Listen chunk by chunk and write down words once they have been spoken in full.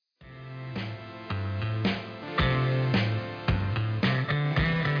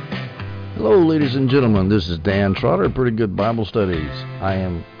Hello, ladies and gentlemen. This is Dan Trotter, Pretty Good Bible Studies. I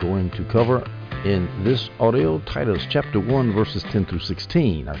am going to cover in this audio Titus chapter 1, verses 10 through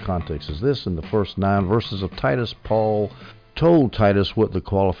 16. Our context is this. In the first 9 verses of Titus, Paul told Titus what the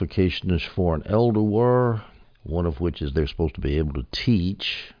qualifications for an elder were, one of which is they're supposed to be able to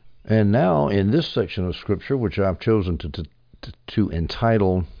teach. And now in this section of Scripture, which I've chosen to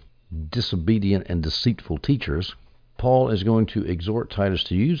entitle Disobedient and Deceitful Teachers, Paul is going to exhort Titus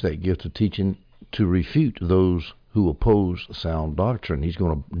to use that gift of teaching to refute those who oppose sound doctrine. He's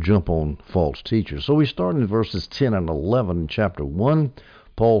going to jump on false teachers. So we start in verses 10 and 11 in chapter 1.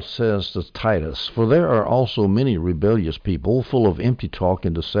 Paul says to Titus, "For there are also many rebellious people, full of empty talk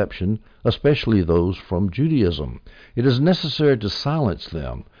and deception, especially those from Judaism. It is necessary to silence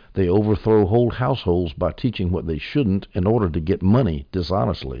them. They overthrow whole households by teaching what they shouldn't in order to get money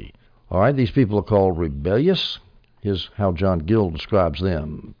dishonestly." All right, these people are called rebellious. Here's how John Gill describes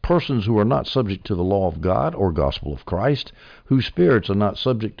them. Persons who are not subject to the law of God or gospel of Christ, whose spirits are not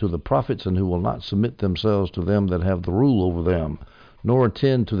subject to the prophets, and who will not submit themselves to them that have the rule over them, nor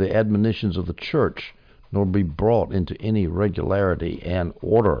attend to the admonitions of the church, nor be brought into any regularity and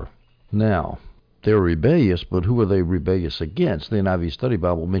order. Now, they're rebellious, but who are they rebellious against? The NIV Study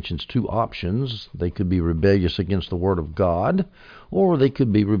Bible mentions two options. They could be rebellious against the Word of God, or they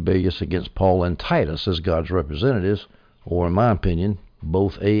could be rebellious against Paul and Titus as God's representatives, or in my opinion,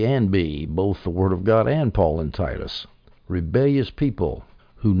 both A and B, both the Word of God and Paul and Titus. Rebellious people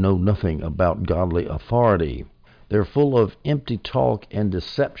who know nothing about godly authority. They're full of empty talk and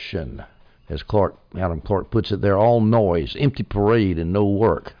deception. As Adam Clark puts it, they're all noise, empty parade, and no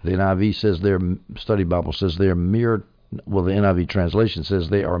work. The NIV says the NIV translation says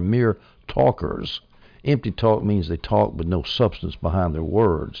they are mere talkers. Empty talk means they talk with no substance behind their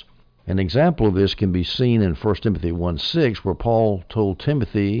words. An example of this can be seen in 1 Timothy 1:6, where Paul told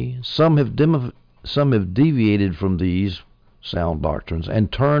Timothy, some have deviated from these sound doctrines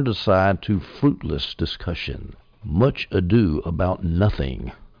and turned aside to fruitless discussion. Much ado about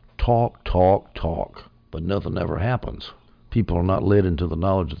nothing. Talk, talk, talk, but nothing ever happens. People are not led into the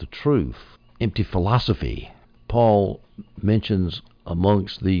knowledge of the truth. Empty philosophy. Paul mentions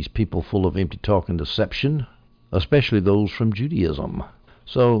amongst these people full of empty talk and deception, especially those from Judaism.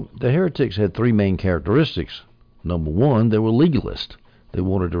 So the heretics had three main characteristics. Number one, they were legalists. They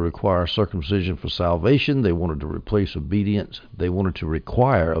wanted to require circumcision for salvation. They wanted to replace obedience. They wanted to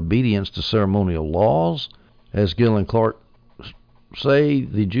require obedience to ceremonial laws. As Gill and Clark say,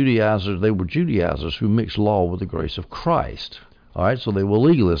 they were Judaizers who mixed law with the grace of Christ. All right, so they were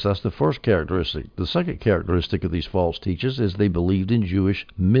legalists. That's the first characteristic. The second characteristic of these false teachers is they believed in Jewish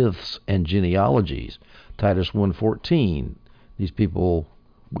myths and genealogies. Titus 1:14, these people,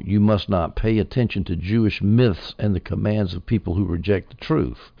 you must not pay attention to Jewish myths and the commands of people who reject the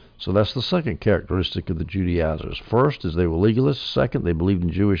truth. So that's the second characteristic of the Judaizers. First is they were legalists. Second, they believed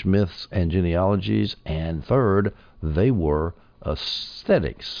in Jewish myths and genealogies. And third, they were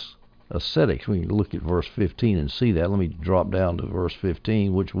ascetics. We can look at verse 15 and see that. Let me drop down to verse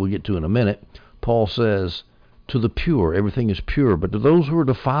 15, which we'll get to in a minute. Paul says, "To the pure, everything is pure, but to those who are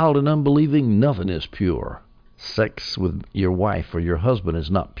defiled and unbelieving, nothing is pure. Sex with your wife or your husband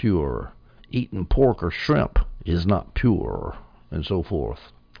is not pure. Eating pork or shrimp is not pure," and so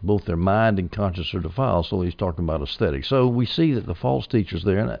forth. Both their mind and conscience are defiled, so he's talking about aesthetics. So we see that the false teachers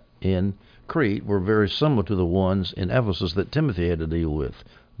there in Crete were very similar to the ones in Ephesus that Timothy had to deal with.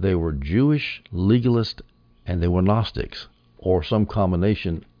 They were Jewish, legalist, and they were Gnostics, or some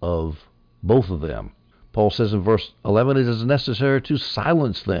combination of both of them. Paul says in verse 11, it is necessary to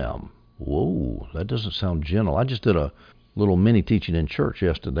silence them. Whoa, that doesn't sound gentle. I just did a little mini teaching in church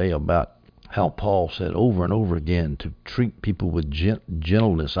yesterday about how Paul said over and over again to treat people with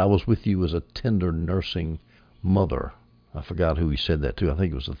gentleness. I was with you as a tender nursing mother. I forgot who he said that to. I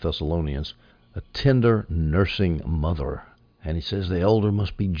think it was the Thessalonians. A tender nursing mother. And he says the elder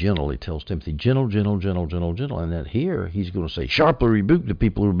must be gentle. He tells Timothy, gentle, gentle, gentle, gentle, gentle. And then here he's going to say, sharply rebuke the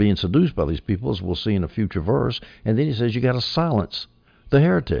people who are being seduced by these people, as we'll see in a future verse. And then he says you got to silence the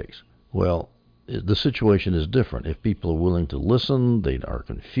heretics. Well, the situation is different. If people are willing to listen, they are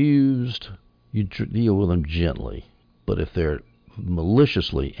confused, you deal with them gently. But if they're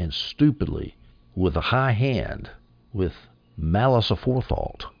maliciously and stupidly, with a high hand, with malice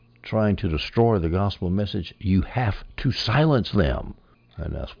aforethought, trying to destroy the gospel message, you have to silence them.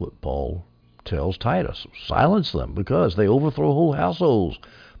 And that's what Paul tells Titus. Silence them, because they overthrow whole households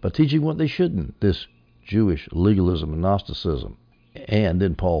by teaching what they shouldn't. This Jewish legalism and Gnosticism. And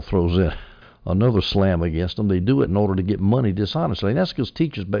then Paul throws in another slam against them. They do it in order to get money dishonestly. And that's because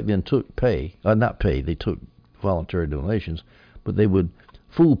teachers back then took they took voluntary donations, but they would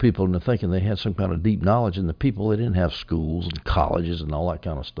fool people into thinking they had some kind of deep knowledge, and the people, they didn't have schools and colleges and all that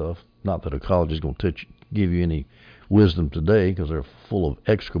kind of stuff. Not that a college is going to give you any wisdom today, because they're full of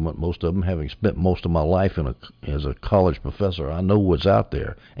excrement, most of them. Having spent most of my life as a college professor, I know what's out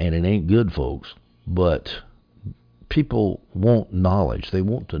there, and it ain't good, folks. But people want knowledge. They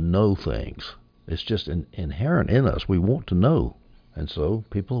want to know things. It's just inherent in us. We want to know. And so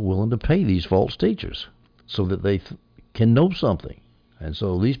people are willing to pay these false teachers so that they can know something. And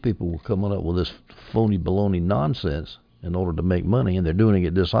so these people were coming up with this phony baloney nonsense in order to make money, and they're doing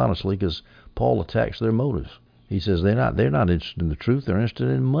it dishonestly because Paul attacks their motives. He says they're not interested in the truth, they're interested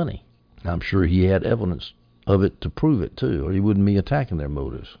in money. I'm sure he had evidence of it to prove it too, or he wouldn't be attacking their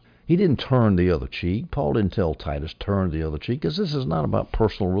motives. He didn't turn the other cheek. Paul didn't tell Titus turn the other cheek, because this is not about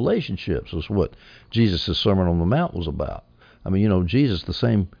personal relationships. It's what Jesus' Sermon on the Mount was about. I mean, Jesus, the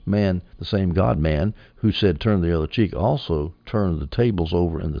same man, the same God-man, who said turn the other cheek, also turned the tables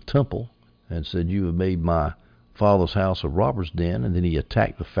over in the temple and said, you have made my father's house a robber's den. And then he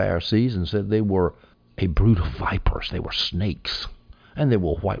attacked the Pharisees and said they were a brood of vipers. They were snakes. And they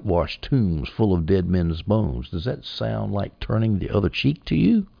were whitewashed tombs full of dead men's bones. Does that sound like turning the other cheek to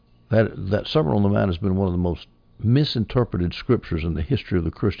you? That Sermon on the Mount has been one of the most misinterpreted scriptures in the history of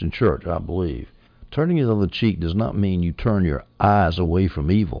the Christian church, I believe. Turning the other cheek does not mean you turn your eyes away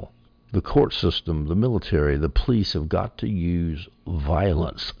from evil. The court system, the military, the police have got to use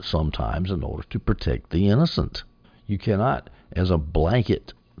violence sometimes in order to protect the innocent. You cannot, as a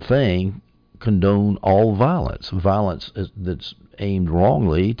blanket thing, condone all violence. Violence that's aimed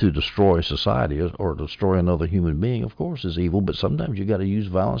wrongly to destroy society or destroy another human being, of course, is evil, but sometimes you got to use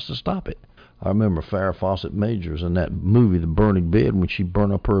violence to stop it. I remember Farrah Fawcett Majors in that movie, The Burning Bed, when she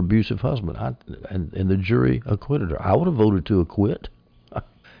burned up her abusive husband, and the jury acquitted her. I would have voted to acquit.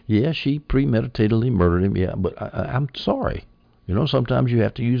 Yeah, she premeditatedly murdered him, yeah, but I'm sorry. Sometimes you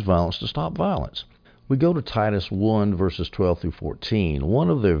have to use violence to stop violence. We go to Titus 1, verses 12 through 14.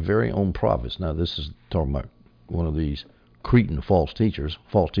 One of their very own prophets, now this is talking about one of these Cretan false teachers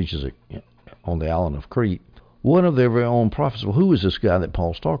on the island of Crete. One of their very own prophets. Well, who is this guy that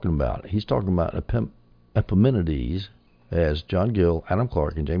Paul's talking about? He's talking about Epimenides, as John Gill, Adam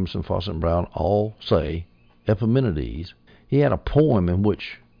Clark, and Jameson, Fawcett, and Brown all say. Epimenides. He had a poem in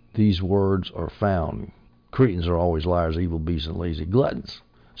which these words are found. Cretans are always liars, evil beasts, and lazy gluttons.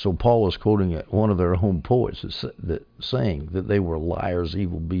 So Paul is quoting one of their own poets that saying that they were liars,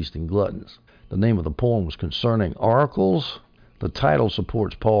 evil beasts, and gluttons. The name of the poem was Concerning Oracles. The title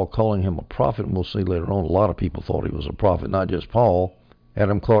supports Paul calling him a prophet, and we'll see later on a lot of people thought he was a prophet, not just Paul.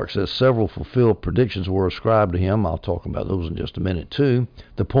 Adam Clark says several fulfilled predictions were ascribed to him. I'll talk about those in just a minute too.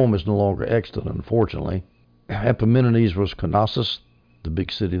 The poem is no longer extant, unfortunately. Epimenides was Knossos, the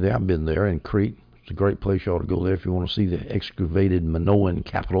big city there. I've been there in Crete. It's a great place. You ought to go there if you want to see the excavated Minoan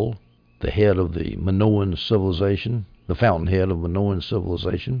capital, the head of the Minoan civilization, the fountainhead of Minoan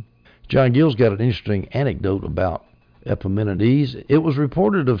civilization. John Gill's got an interesting anecdote about Epimenides. It was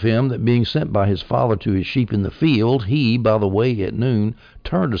reported of him that being sent by his father to his sheep in the field, he, by the way at noon,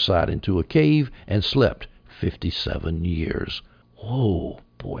 turned aside into a cave and slept 57 years. Whoa,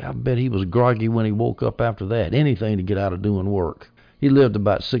 boy, I bet he was groggy when he woke up after that. Anything to get out of doing work. He lived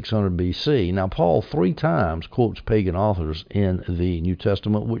about 600 BC. Now, Paul 3 times quotes pagan authors in the New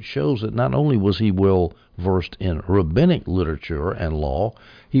Testament, which shows that not only was he well versed in rabbinic literature and law,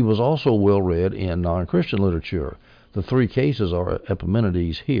 he was also well read in non-Christian literature. The 3 cases are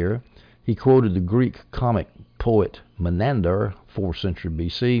Epimenides here. He quoted the Greek comic poet Menander, 4th century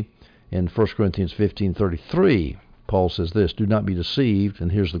BC, in 1 Corinthians 15:33. Paul says this, do not be deceived,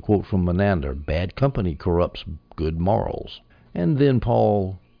 and here's the quote from Menander, bad company corrupts good morals. And then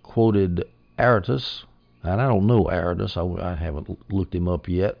Paul quoted Aratus, and I don't know Aratus, I haven't looked him up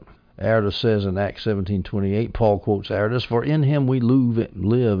yet. Aratus says in Acts 17:28, Paul quotes Aratus, for in him we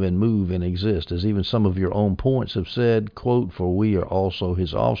live and move and exist, as even some of your own poets have said, quote, for we are also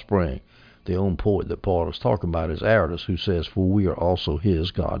his offspring. The own poet that Paul is talking about is Aratus, who says, for we are also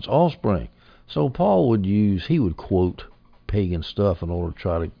his, God's offspring. So Paul would quote pagan stuff in order to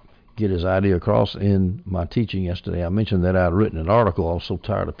try to get his idea across. In my teaching yesterday, I mentioned that I had written an article. I was so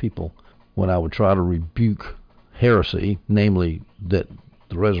tired of people when I would try to rebuke heresy, namely that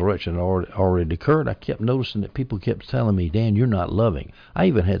the resurrection had already occurred. I kept noticing that people kept telling me, Dan, you're not loving. I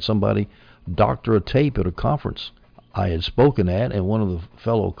even had somebody doctor a tape at a conference I had spoken at, and one of the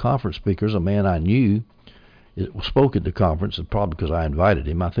fellow conference speakers, a man I knew, spoke at the conference, and probably because I invited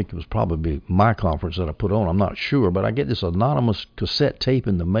him. I think it was probably my conference that I put on. I'm not sure, but I get this anonymous cassette tape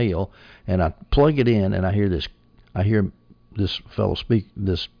in the mail, and I plug it in, and I hear this fellow speak,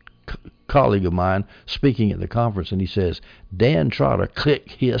 this colleague of mine speaking at the conference, and he says, Dan Trotter,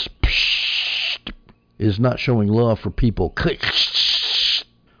 click, hiss, psh, is not showing love for people, click,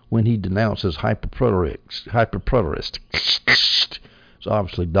 when he denounces hyperpreterists. It's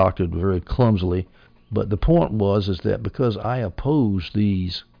obviously doctored very clumsily, but the point is that because I oppose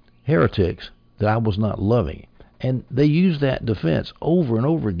these heretics, that I was not loving. And they used that defense over and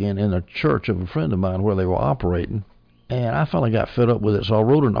over again in a church of a friend of mine where they were operating. And I finally got fed up with it, so I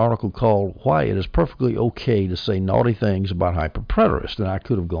wrote an article called Why It Is Perfectly Okay to Say Naughty Things About Hyperpreterists. And I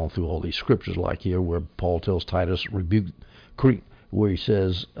could have gone through all these scriptures like here where Paul tells Titus, rebuke, where he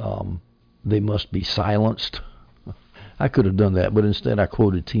says they must be silenced. I could have done that, but instead I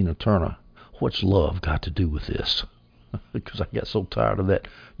quoted Tina Turner. What's love got to do with this? Because I got so tired of that.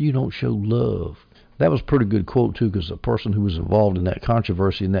 You don't show love. That was a pretty good quote, too, because the person who was involved in that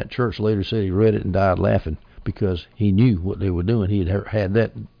controversy in that church later said he read it and died laughing because he knew what they were doing. He had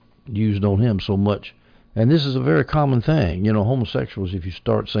that used on him so much. And this is a very common thing. You know, homosexuals, if you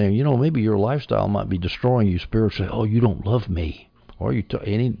start saying, you know, maybe your lifestyle might be destroying you spiritually. Oh, you don't love me. Or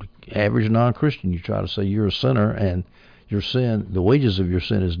any average non-Christian, you try to say you're a sinner and your sin, the wages of your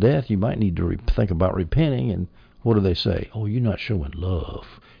sin is death. You might need to think about repenting. And what do they say? Oh, you're not showing love.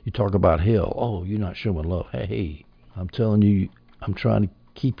 You talk about hell. Oh, you're not showing love. Hey, I'm telling you, I'm trying to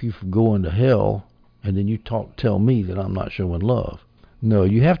keep you from going to hell, and then you tell me that I'm not showing love. No,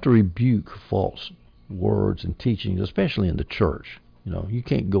 you have to rebuke false words and teachings, especially in the church. You know, you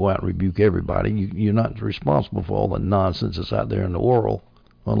can't go out and rebuke everybody. You're not responsible for all the nonsense that's out there in the world.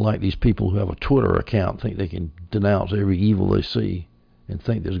 Unlike these people who have a Twitter account, think they can denounce every evil they see and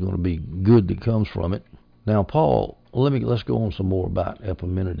think there's going to be good that comes from it. Now, Paul, let's go on some more about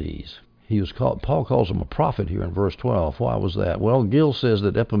Epimenides. Paul calls him a prophet here in verse 12. Why was that? Well, Gill says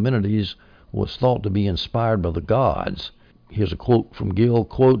that Epimenides was thought to be inspired by the gods. Here's a quote from Gill,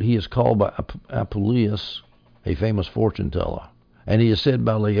 quote, he is called by Apuleius a famous fortune teller, and he is said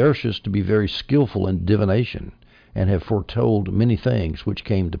by Laertius to be very skillful in divination, and have foretold many things which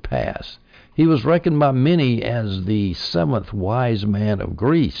came to pass. He was reckoned by many as the seventh wise man of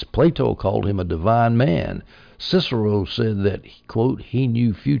Greece. Plato called him a divine man. Cicero said that, quote, he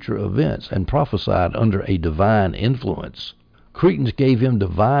knew future events and prophesied under a divine influence. Cretans gave him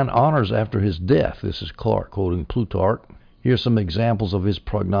divine honors after his death. This is Clark quoting Plutarch. Here's some examples of his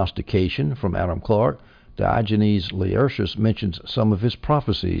prognostication from Adam Clark. Diogenes Laertius mentions some of his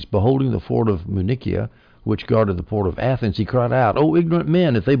prophecies. Beholding the fort of Munichia, which guarded the port of Athens, he cried out, O ignorant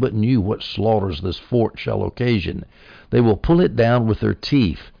men, if they but knew what slaughters this fort shall occasion, they will pull it down with their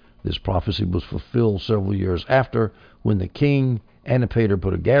teeth. This prophecy was fulfilled several years after, when the king Antipater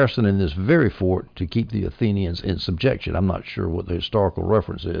put a garrison in this very fort to keep the Athenians in subjection. I'm not sure what the historical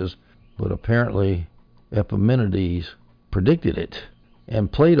reference is, but apparently Epimenides predicted it.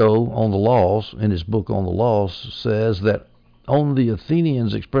 And Plato, on the laws, in his book on the laws, says that on the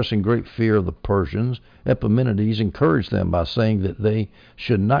Athenians expressing great fear of the Persians, Epimenides encouraged them by saying that the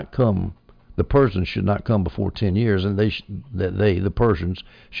Persians should not come before 10 years, and the Persians,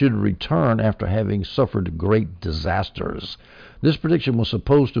 should return after having suffered great disasters. This prediction was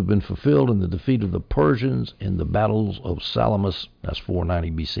supposed to have been fulfilled in the defeat of the Persians in the battles of Salamis, that's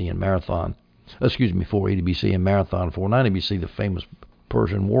 490 BC, and Marathon. 480 BC and Marathon, 490 BC, the famous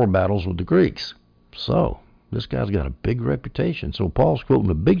Persian war battles with the Greeks. So, this guy's got a big reputation. So Paul's quoting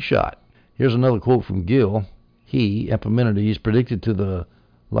a big shot. Here's another quote from Gill. He, Epimenides, predicted to the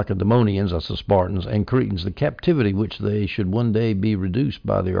Lacedaemonians, that's the Spartans, and Cretans, the captivity which they should one day be reduced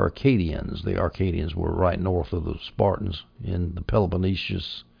by the Arcadians. The Arcadians were right north of the Spartans in the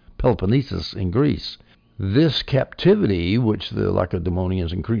Peloponnesus in Greece. This captivity, which the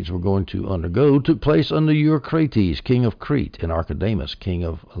Lacedaemonians and Cretans were going to undergo, took place under Eucrates, king of Crete, and Archidamus, king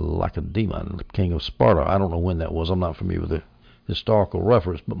of Lacedaemon, king of Sparta. I don't know when that was. I'm not familiar with the historical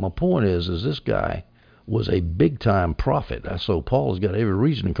reference. But my point is this guy was a big-time prophet. So Paul has got every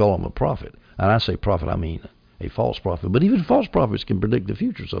reason to call him a prophet. And I say prophet, I mean a false prophet. But even false prophets can predict the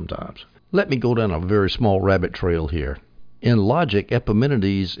future sometimes. Let me go down a very small rabbit trail here. In logic,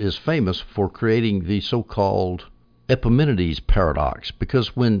 Epimenides is famous for creating the so-called Epimenides paradox,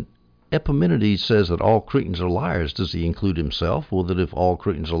 because when Epimenides says that all Cretans are liars, does he include himself? Well, that if all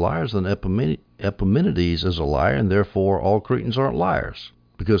Cretans are liars, then Epimenides is a liar, and therefore all Cretans aren't liars,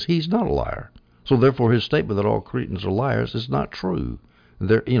 because he's not a liar. So therefore his statement that all Cretans are liars is not true.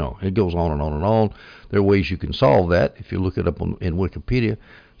 There, it goes on and on and on. There are ways you can solve that. If you look it up in Wikipedia,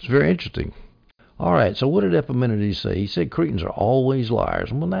 it's very interesting. All right, so what did Epimenides say? He said Cretans are always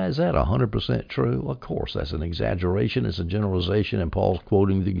liars. Well, now, is that 100% true? Well, of course, that's an exaggeration. It's a generalization, and Paul's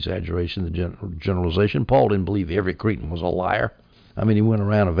quoting the exaggeration, the generalization. Paul didn't believe every Cretan was a liar. I mean, he went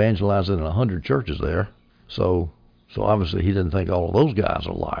around evangelizing in 100 churches there. So obviously he doesn't think all of those guys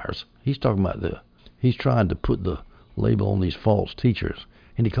are liars. He's talking about he's trying to put the label on these false teachers.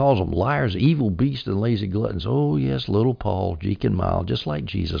 And he calls them liars, evil beasts, and lazy gluttons. Oh, yes, little Paul, meek and mild, just like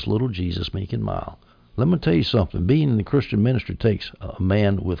Jesus, little Jesus, meek and mild. Let me tell you something. Being in the Christian ministry takes a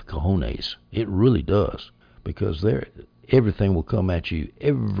man with cojones. It really does. Because everything will come at you.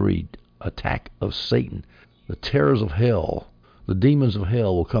 Every attack of Satan, the terrors of hell, the demons of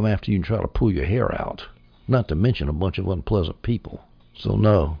hell will come after you and try to pull your hair out. Not to mention a bunch of unpleasant people. So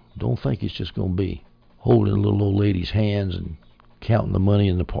no, don't think it's just going to be holding a little old lady's hands and counting the money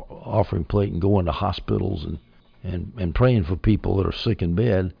in the offering plate and going to hospitals and praying for people that are sick in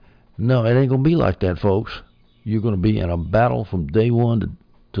bed. No, it ain't going to be like that, folks. You're going to be in a battle from day one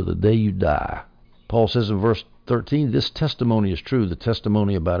to the day you die. Paul says in verse 13, this testimony is true. The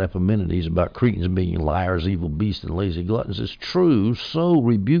testimony about Epimenides, about Cretans being liars, evil beasts, and lazy gluttons is true. So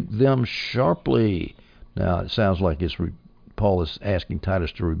rebuke them sharply. Now, it sounds like Paul is asking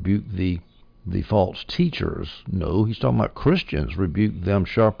Titus to rebuke the false teachers. No, he's talking about Christians. Rebuke them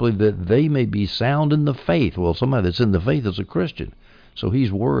sharply that they may be sound in the faith. Well, somebody that's in the faith is a Christian. So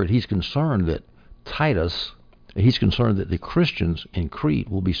he's worried. He's concerned that he's concerned that the Christians in Crete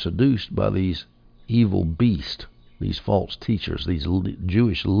will be seduced by these evil beasts, these false teachers, these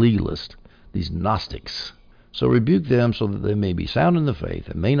Jewish legalists, these Gnostics. So rebuke them so that they may be sound in the faith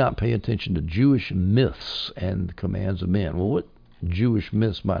and may not pay attention to Jewish myths and the commands of men. Well, what Jewish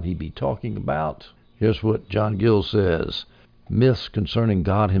myths might he be talking about? Here's what John Gill says. Myths concerning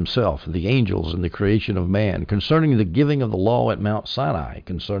God himself, the angels, and the creation of man, concerning the giving of the law at Mount Sinai,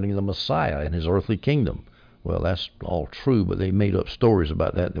 concerning the Messiah and his earthly kingdom. Well, that's all true, but they made up stories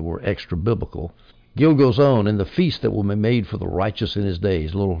about that were extra-biblical. Gill goes on, and the feast that will be made for the righteous in his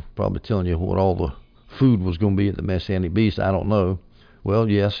days. A little probably telling you what all the food was going to be at the Messianic beast. I don't know. Well,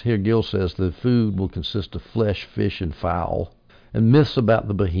 yes, here Gill says the food will consist of flesh, fish, and fowl. And myths about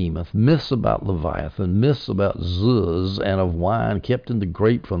the behemoth, myths about Leviathan, myths about Zuz, and of wine kept in the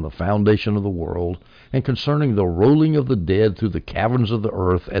grape from the foundation of the world, and concerning the rolling of the dead through the caverns of the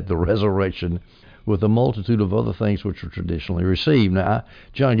earth at the resurrection, with a multitude of other things which are traditionally received. Now,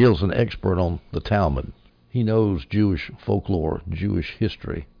 John Gill's an expert on the Talmud. He knows Jewish folklore, Jewish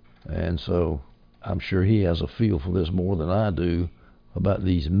history, and so I'm sure he has a feel for this more than I do about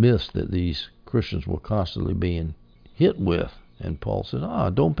these myths that these Christians were constantly being hit with. And Paul says,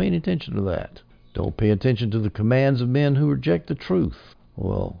 don't pay any attention to that. Don't pay attention to the commands of men who reject the truth.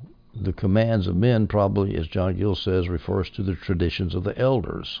 Well, the commands of men probably, as John Gill says, refers to the traditions of the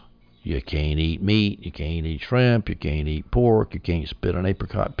elders. You can't eat meat, you can't eat shrimp, you can't eat pork, you can't spit an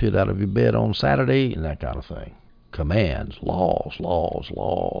apricot pit out of your bed on Saturday, and that kind of thing. Commands,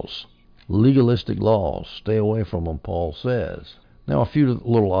 laws. Legalistic laws. Stay away from them, Paul says. Now, a few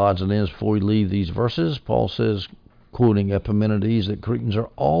little odds and ends before we leave these verses. Paul says, quoting Epimenides, that Cretans are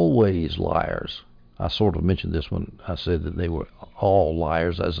always liars. I sort of mentioned this when I said that they were all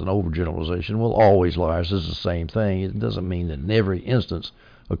liars as an overgeneralization. Well, always liars is the same thing. It doesn't mean that in every instance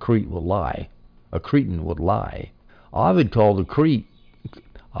a Cretan would lie. Ovid called Crete,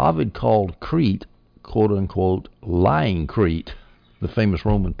 quote unquote, lying Crete. The famous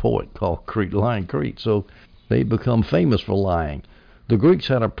Roman poet called Crete lying Crete. So they become famous for lying. The Greeks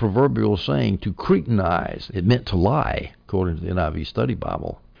had a proverbial saying, to Cretanize. It meant to lie, according to the NIV Study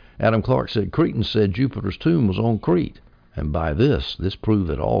Bible. Adam Clark said Cretans said Jupiter's tomb was on Crete. And by this proved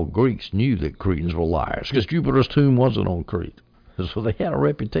that all Greeks knew that Cretans were liars, because Jupiter's tomb wasn't on Crete. So they had a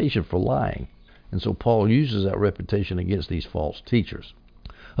reputation for lying. And so Paul uses that reputation against these false teachers.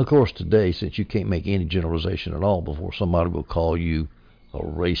 Of course, today, since you can't make any generalization at all before somebody will call you a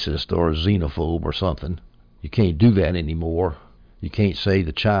racist or a xenophobe or something, you can't do that anymore. You can't say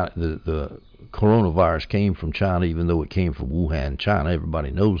the coronavirus came from China, even though it came from Wuhan, China.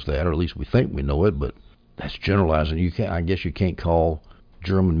 Everybody knows that, or at least we think we know it, but that's generalizing. I guess you can't call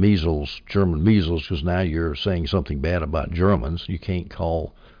German measles, because now you're saying something bad about Germans. You can't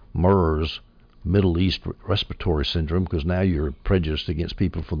call MERS Middle East respiratory syndrome, because now you're prejudiced against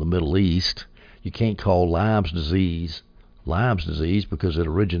people from the Middle East. You can't call Lyme's disease because it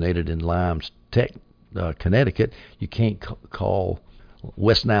originated in Lyme's Connecticut. You can't call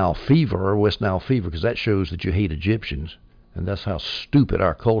West Nile fever because that shows that you hate Egyptians. And that's how stupid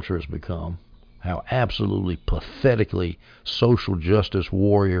our culture has become. How absolutely pathetically social justice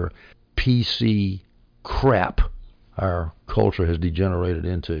warrior PC crap our culture has degenerated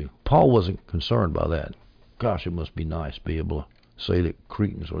into. Paul wasn't concerned by that. Gosh, it must be nice to be able to say that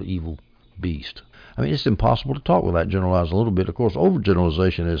Cretans are evil beasts. I mean, it's impossible to talk without generalizing a little bit. Of course,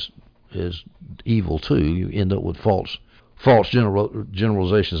 overgeneralization is evil too. You end up with false false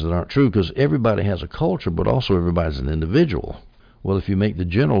generalizations that aren't true, because everybody has a culture, but also everybody's an individual. Well, if you make the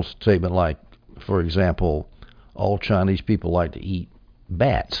general statement like, for example, all Chinese people like to eat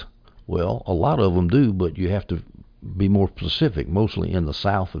bats, well, a lot of them do, but you have to be more specific, mostly in the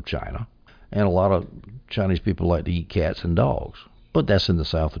south of China. And a lot of Chinese people like to eat cats and dogs, but that's in the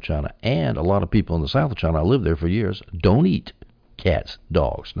south of China. And a lot of people in the south of China, I lived there for years, don't eat cats,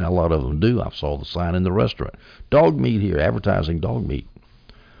 dogs. Now, a lot of them do. I saw the sign in the restaurant. Dog meat here, advertising dog meat.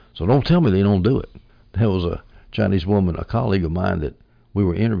 So don't tell me they don't do it. There was a Chinese woman, a colleague of mine, that we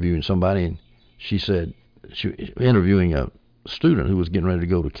were interviewing somebody, and she said, she was interviewing a student who was getting ready to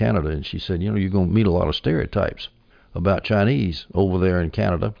go to Canada, and she said, you're going to meet a lot of stereotypes about Chinese over there in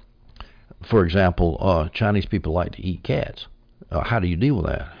Canada. For example, Chinese people like to eat cats. How do you deal with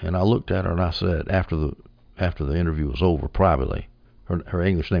that? And I looked at her and I said, after the interview was over privately, her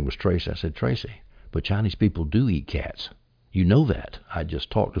English name was Tracy. I said, Tracy, but Chinese people do eat cats. You know that. I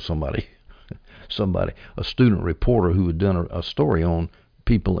just talked to somebody, a student reporter who had done a story on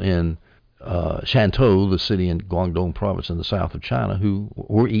people in Shantou, the city in Guangdong province in the south of China, who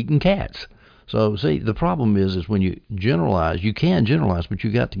were eating cats. So, see, the problem is when you generalize, you can generalize, but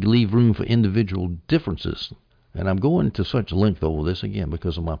you got to leave room for individual differences. And I'm going to such length over this, again,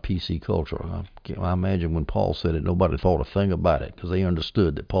 because of my PC culture. I imagine when Paul said it, nobody thought a thing about it, because they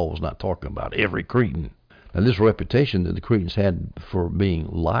understood that Paul was not talking about every Cretan. And this reputation that the Cretans had for being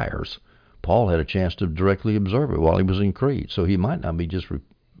liars, Paul had a chance to directly observe it while he was in Crete. So he might not be just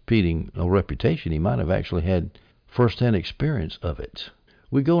repeating a reputation. He might have actually had first-hand experience of it.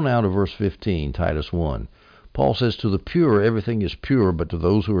 We go now to verse 15, Titus 1. Paul says, to the pure, everything is pure, but to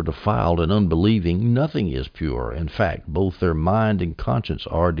those who are defiled and unbelieving, nothing is pure. In fact, both their mind and conscience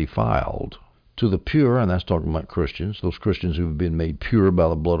are defiled. To the pure, and that's talking about Christians, those Christians who have been made pure by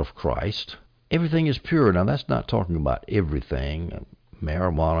the blood of Christ, everything is pure. Now, that's not talking about everything,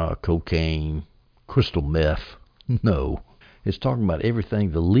 marijuana, cocaine, crystal meth. No. It's talking about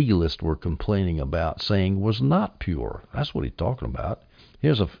everything the legalists were complaining about, saying was not pure. That's what he's talking about.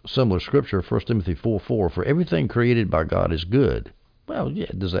 Here's a similar scripture, 1 Timothy 4:4. For everything created by God is good. Well,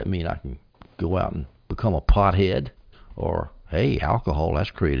 yeah, does that mean I can go out and become a pothead? Or, hey, alcohol, that's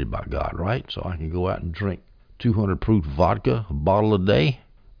created by God, right? So I can go out and drink 200 proof vodka, a bottle a day?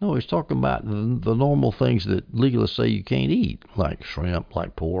 No, he's talking about the normal things that legalists say you can't eat, like shrimp,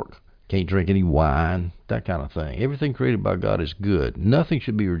 like pork. Can't drink any wine, that kind of thing. Everything created by God is good. Nothing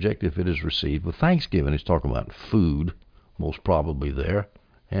should be rejected if it is received with thanksgiving. He's talking about food, most probably there.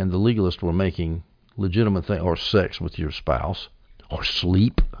 And the legalists were making legitimate things, or sex with your spouse, or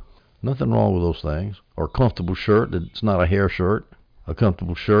sleep. Nothing wrong with those things. Or a comfortable shirt that's not a hair shirt. A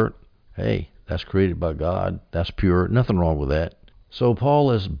comfortable shirt, hey, that's created by God. That's pure. Nothing wrong with that. So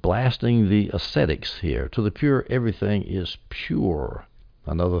Paul is blasting the ascetics here. To the pure, everything is pure.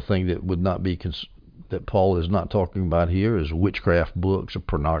 Another thing that would not be that Paul is not talking about here is witchcraft books or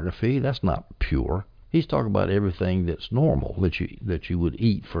pornography. That's not pure. He's talking about everything that's normal that you would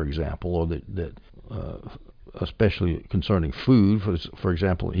eat, for example, or that especially concerning food. For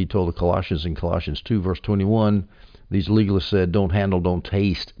example, he told the Colossians in Colossians 2 verse 21, these legalists said, don't handle, don't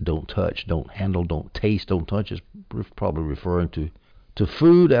taste, don't touch, don't handle, don't taste, don't touch. Is probably referring to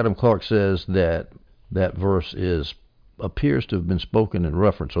food. Adam Clark says that verse appears to have been spoken in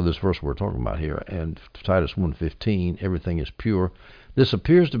reference, or this verse we're talking about here, and Titus 1:15, everything is pure. This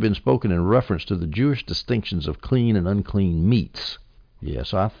appears to have been spoken in reference to the Jewish distinctions of clean and unclean meats.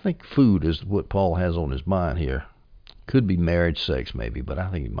 Yes, I think food is what Paul has on his mind here. Could be marriage sex maybe, but I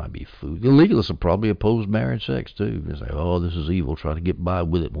think it might be food. The legalists will probably oppose marriage sex too. They say, oh, this is evil. Try to get by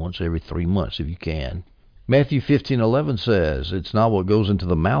with it once every 3 months if you can. Matthew 15:11 says, it's not what goes into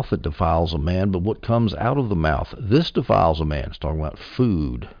the mouth that defiles a man, but what comes out of the mouth. This defiles a man. It's talking about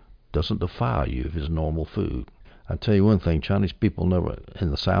food. Doesn't defile you if it's normal food. I tell you one thing, Chinese people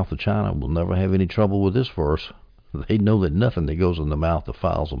in the south of China will never have any trouble with this verse. They know that nothing that goes in the mouth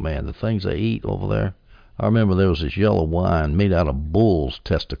defiles a man. The things they eat over there. I remember there was this yellow wine made out of bull's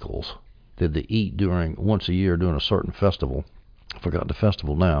testicles that they eat once a year during a certain festival. I forgot the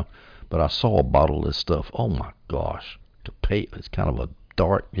festival now. But I saw a bottle of this stuff. Oh my gosh. It's kind of a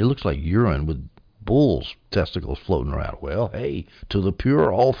dark, it looks like urine with bull's testicles floating around. Well, hey, to the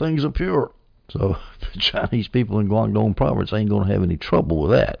pure, all things are pure. So Chinese people in Guangdong province ain't going to have any trouble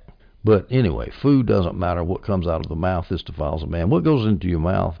with that. But anyway, food doesn't matter. What comes out of the mouth, this defiles a man. What goes into your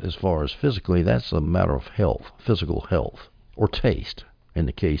mouth as far as physically, that's a matter of health, physical health, or taste, in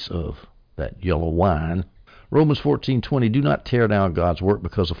the case of that yellow wine. Romans 14:20, do not tear down God's work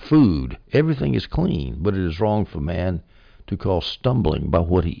because of food. Everything is clean, but it is wrong for man to cause stumbling by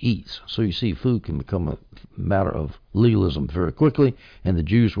what he eats. So you see, food can become a matter of legalism very quickly, and the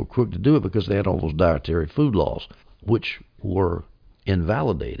Jews were quick to do it because they had all those dietary food laws, which were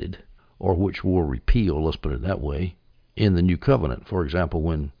invalidated, or which were repealed, let's put it that way, in the New Covenant. For example,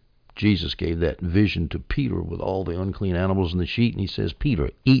 when Jesus gave that vision to Peter with all the unclean animals in the sheet, and he says,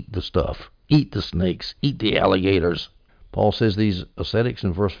 Peter, eat the stuff, eat the snakes, eat the alligators. Paul says these ascetics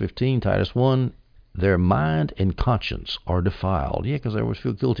in verse 15, Titus 1, their mind and conscience are defiled. Yeah, because they always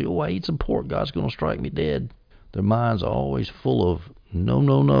feel guilty. Oh, I eat some pork, God's going to strike me dead. Their minds are always full of, no,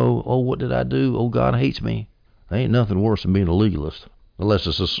 no, no. Oh, what did I do? Oh, God hates me. There ain't nothing worse than being a legalist, unless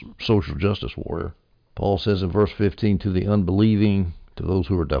it's a social justice warrior. Paul says in verse 15, to the unbelieving, to those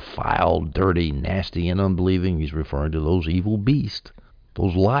who are defiled, dirty, nasty, and unbelieving, he's referring to those evil beasts,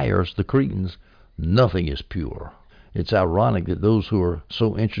 those liars, the Cretans, nothing is pure. It's ironic that those who are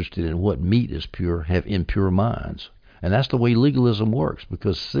so interested in what meat is pure have impure minds. And that's the way legalism works,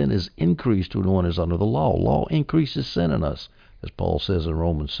 because sin is increased when one is under the law. Law increases sin in us, as Paul says in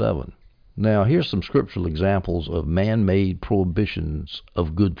Romans 7. Now, here's some scriptural examples of man-made prohibitions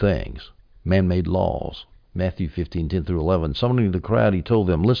of good things, man-made laws. Matthew 15:10 through 11. Summoning the crowd, he told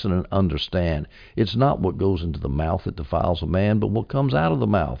them, listen and understand. It's not what goes into the mouth that defiles a man, but what comes out of the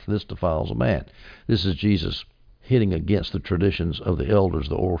mouth. This defiles a man. This is Jesus hitting against the traditions of the elders,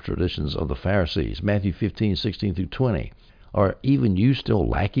 the oral traditions of the Pharisees. Matthew 15:16 through 20. Are even you still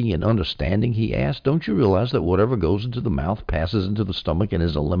lacking in understanding, he asked? Don't you realize that whatever goes into the mouth passes into the stomach and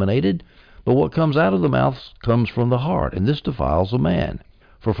is eliminated? But what comes out of the mouth comes from the heart, and this defiles a man.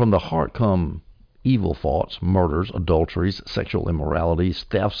 For from the heart come evil thoughts, murders, adulteries, sexual immoralities,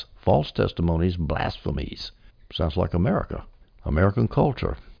 thefts, false testimonies, blasphemies. Sounds like America. American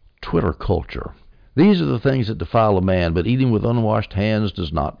culture. Twitter culture. These are the things that defile a man, but eating with unwashed hands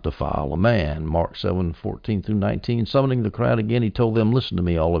does not defile a man. Mark 7:14 through 19. Summoning the crowd again, he told them, listen to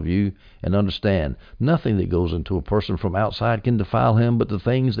me, all of you, and understand. Nothing that goes into a person from outside can defile him, but the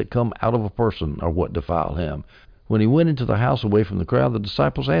things that come out of a person are what defile him. When he went into the house away from the crowd, the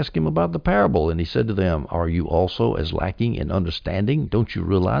disciples asked him about the parable, and he said to them, are you also as lacking in understanding? Don't you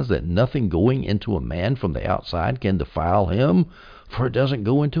realize that nothing going into a man from the outside can defile him? For it doesn't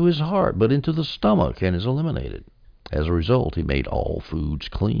go into his heart, but into the stomach, and is eliminated. As a result, he made all foods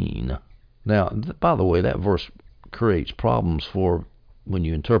clean. Now, by the way, that verse creates problems for when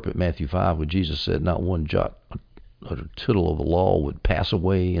you interpret Matthew 5, where Jesus said not one jot or tittle of the law would pass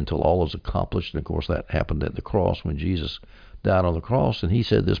away until all is accomplished. And, of course, that happened at the cross when Jesus died on the cross, and he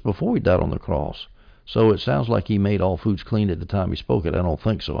said this before he died on the cross. So it sounds like he made all foods clean at the time he spoke it. I don't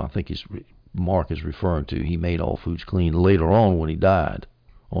think so. I think Mark is referring to he made all foods clean later on when he died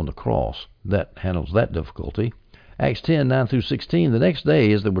on the cross. That handles that difficulty. Acts 10:9 through 16. The next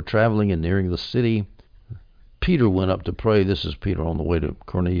day, as they were traveling and nearing the city, Peter went up to pray. This is Peter on the way to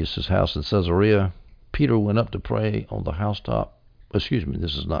Cornelius' house in Caesarea. Peter went up to pray on the housetop. Excuse me,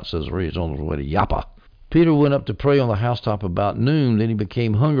 this is not Caesarea. It's on the way to Joppa. Peter went up to pray on the housetop about noon. Then he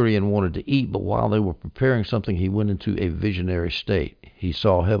became hungry and wanted to eat, but while they were preparing something, he went into a visionary state. He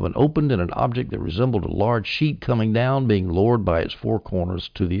saw heaven opened and an object that resembled a large sheet coming down, being lowered by its four corners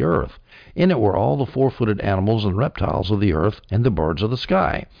to the earth. In it were all the four-footed animals and reptiles of the earth and the birds of the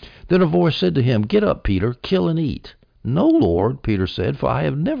sky. Then a voice said to him, get up, Peter, kill and eat. No, Lord, Peter said, for I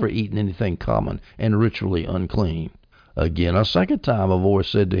have never eaten anything common and ritually unclean. Again, a second time a voice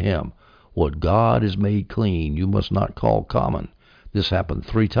said to him, what God has made clean, you must not call common. This happened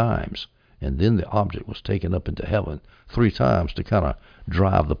 3 times, and then the object was taken up into heaven 3 times to kind of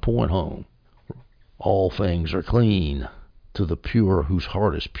drive the point home. All things are clean to the pure whose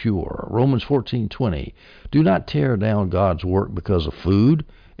heart is pure. Romans 14:20. Do not tear down God's work because of food.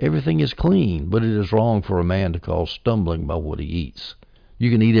 Everything is clean, but it is wrong for a man to cause stumbling by what he eats.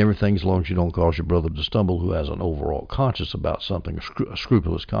 You can eat everything as long as you don't cause your brother to stumble who has an overall conscience about something, a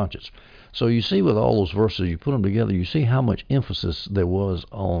scrupulous conscience. So you see with all those verses, you put them together, you see how much emphasis there was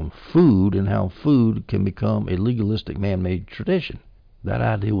on food and how food can become a legalistic man-made tradition. That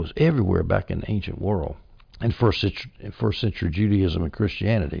idea was everywhere back in the ancient world, in first century Judaism and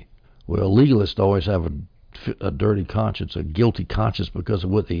Christianity. Well, legalists always have a dirty conscience, a guilty conscience because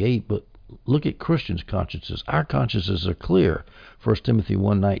of what they ate, but look at Christians' consciences. Our consciences are clear. 1 Timothy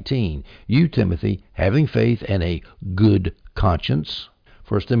 1:19. You, Timothy, having faith and a good conscience.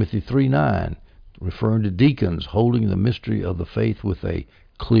 1 Timothy 3:9, referring to deacons, holding the mystery of the faith with a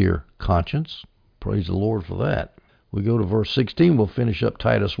clear conscience. Praise the Lord for that. We go to verse 16. We'll finish up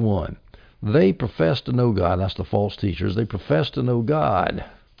Titus 1. They profess to know God. That's the false teachers. They profess to know God,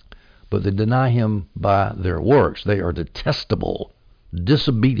 but they deny him by their works. They are detestable,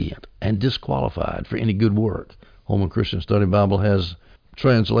 disobedient, and disqualified for any good work. Holman Christian Study Bible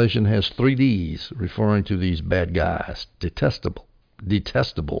translation has 3 D's, referring to these bad guys: detestable,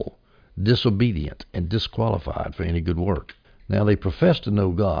 disobedient, and disqualified for any good work. Now, they profess to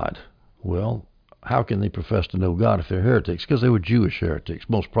know God. Well, how can they profess to know God if they're heretics? Because they were Jewish heretics,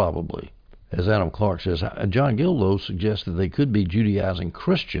 most probably. As Adam Clark says, John Gill, though, suggests that they could be Judaizing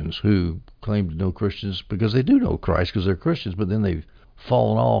Christians who claim to know Christians because they do know Christ because they're Christians, but then they've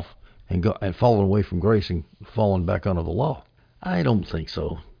fallen off and fallen away from grace and fallen back under the law. I don't think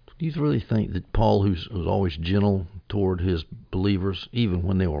so. Do you really think that Paul, who was always gentle toward his believers, even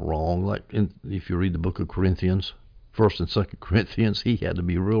when they were wrong, like if you read the book of Corinthians, 1st and 2nd Corinthians, he had to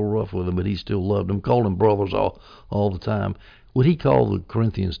be real rough with them, but he still loved them, called them brothers all the time. Would he call the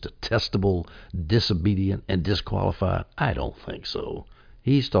Corinthians detestable, disobedient, and disqualified? I don't think so.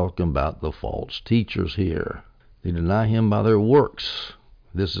 He's talking about the false teachers here. They deny him by their works.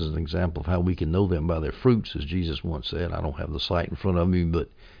 This is an example of how we can know them by their fruits, as Jesus once said. I don't have the site in front of me, but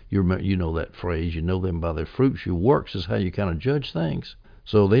you know that phrase. You know them by their fruits. Your works is how you kind of judge things.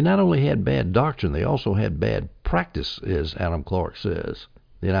 So they not only had bad doctrine, they also had bad practice, as Adam Clark says.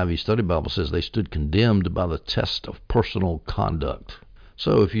 The NIV Study Bible says they stood condemned by the test of personal conduct.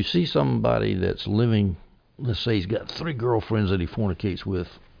 So if you see somebody that's living, let's say he's got 3 girlfriends that he fornicates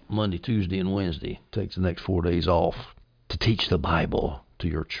with Monday, Tuesday, and Wednesday, takes the next 4 days off to teach the Bible to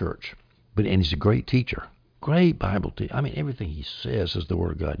your church. And he's a great teacher, great Bible teacher. I mean, everything he says is the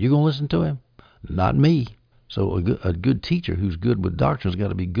Word of God. You going to listen to him? Not me. So a good teacher who's good with doctrine has got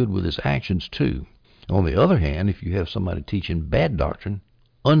to be good with his actions too. On the other hand, if you have somebody teaching bad doctrine,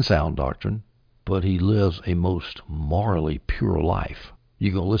 unsound doctrine, but he lives a most morally pure life,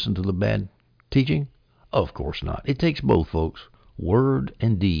 you going to listen to the bad teaching? Of course not. It takes both, folks. Word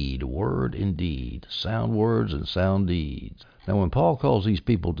and deed, sound words and sound deeds. Now, when Paul calls these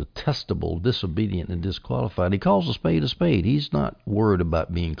people detestable, disobedient, and disqualified, he calls a spade a spade. He's not worried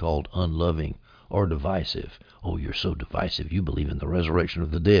about being called unloving or divisive. Oh, you're so divisive. You believe in the resurrection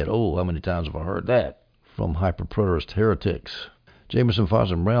of the dead. Oh, how many times have I heard that from hyper-preterist heretics? Jameson,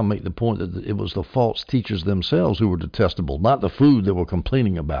 Foster, and Brown make the point that it was the false teachers themselves who were detestable, not the food they were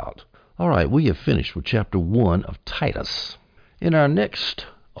complaining about. All right, we have finished with chapter 1 of Titus. In our next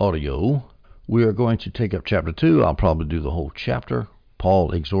audio, we are going to take up chapter 2. I'll probably do the whole chapter.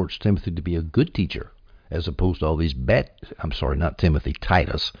 Paul exhorts Timothy to be a good teacher, as opposed to all these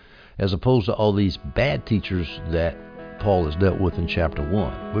Titus, as opposed to all these bad teachers that Paul has dealt with in chapter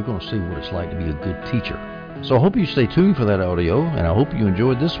 1. We're going to see what it's like to be a good teacher. So I hope you stay tuned for that audio, and I hope you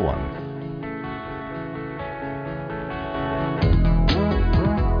enjoyed this one.